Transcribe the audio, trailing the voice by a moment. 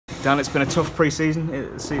Dan, it's been a tough pre-season.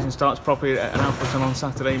 The season starts properly at Alfreton on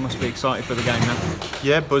Saturday. You must be excited for the game now.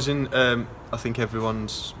 Yeah, buzzing. I think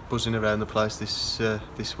everyone's buzzing around the place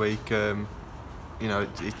this week. You know,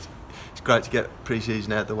 it's great to get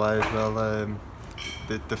pre-season out of the way as well.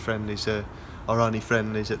 The friendlies are only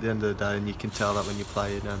friendlies at the end of the day, and you can tell that when you're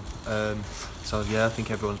playing. So yeah, I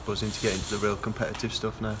think everyone's buzzing to get into the real competitive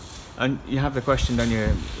stuff now. And you have the question, don't you?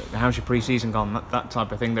 How's your pre-season gone? That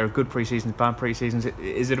type of thing. There are good pre-seasons, bad pre-seasons.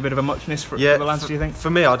 Is it a bit of a muchness for the lads? Do you think? For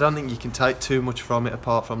me, I don't think you can take too much from it,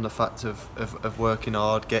 apart from the fact of working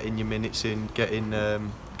hard, getting your minutes in, getting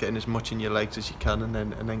as much in your legs as you can, and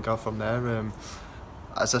then go from there.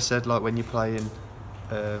 As I said, like when you're playing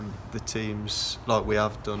the teams like we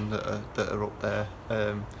have done that are up there,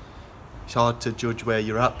 it's hard to judge where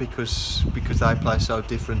you're at because they play so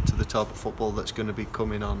different to the type of football that's going to be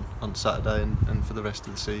coming on Saturday and for the rest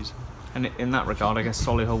of the season. And in that regard, I guess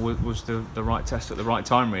Solihull was the right test at the right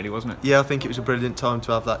time, really, wasn't it? Yeah, I think it was a brilliant time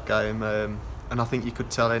to have that game, and I think you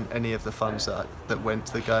could tell any of the fans that went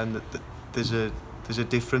to the game that there's a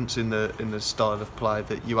difference in the style of play,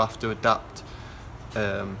 that you have to adapt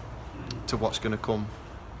to what's going to come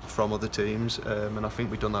from other teams, and I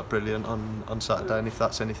think we've done that brilliant on Saturday, and if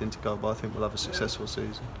that's anything to go by, I think we'll have a successful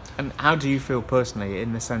season. And how do you feel personally,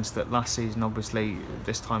 in the sense that last season, obviously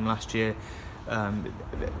this time last year,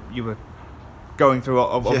 you were going through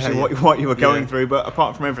obviously what you were going through, but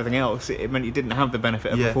apart from everything else, it meant you didn't have the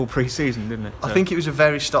benefit of a full pre-season, didn't it? I think it was a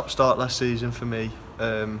very stop-start last season for me,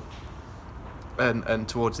 and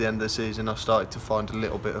towards the end of the season I started to find a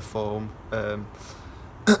little bit of form,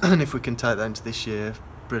 and if we can take that into this year,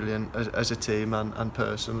 brilliant as a team and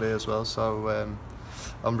personally as well. So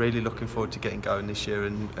I'm really looking forward to getting going this year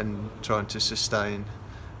and trying to sustain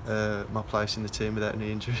my place in the team without any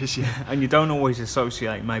injuries. And you don't always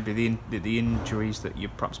associate maybe the injuries that you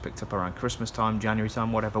perhaps picked up around Christmas time, January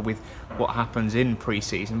time, whatever, with what happens in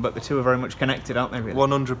pre-season, but the two are very much connected, aren't they, really?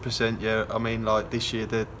 100%, yeah. I mean, like this year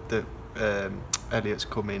Elliot's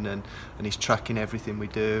come in and he's tracking everything we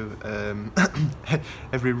do,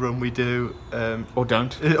 every run we do, or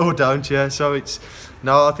don't, yeah. So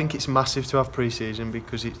I think it's massive to have pre-season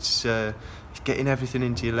because it's getting everything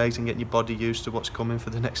into your legs and getting your body used to what's coming for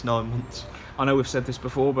the next 9 months. I know we've said this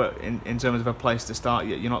before, but in terms of a place to start,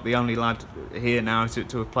 you're not the only lad here now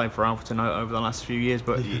to have played for Alfreton over the last few years,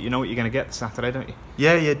 but you know what you're going to get Saturday, don't you?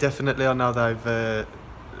 Yeah, definitely. I know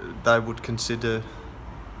they would consider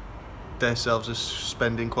themselves as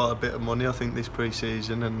spending quite a bit of money, I think, this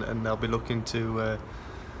pre-season, and they'll be looking to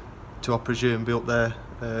I presume, be up there,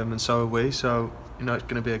 and so are we. So you know, it's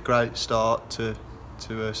going to be a great start to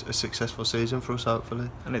a successful season for us, hopefully.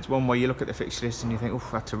 And it's one where you look at the fixture list and you think, "Oof,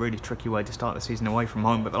 that's a really tricky way to start the season away from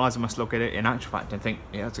home." But the lads must look at it in actual fact and think,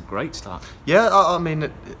 "Yeah, that's a great start." Yeah, I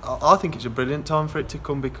mean, I think it's a brilliant time for it to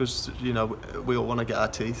come because you know we all want to get our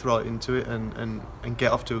teeth right into it and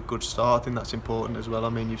get off to a good start. I think that's important as well. I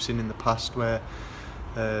mean, you've seen in the past where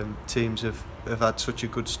teams have had such a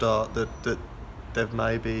good start that they've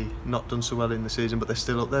maybe not done so well in the season, but they're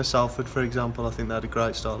still up there. Salford, for example, I think they had a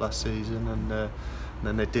great start last season, and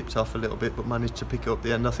then they dipped off a little bit but managed to pick up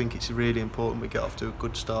the end. I think it's really important we get off to a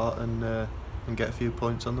good start and get a few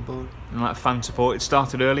points on the board. And like fan support, it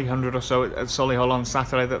started early, 100 or so at Solihull on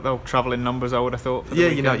Saturday. That they'll travel in numbers, I would have thought. For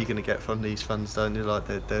the you know what you're going to get from these fans, don't you? Like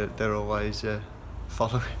they're always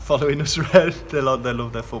following us around. They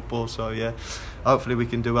love their football, so yeah. Hopefully we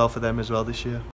can do well for them as well this year.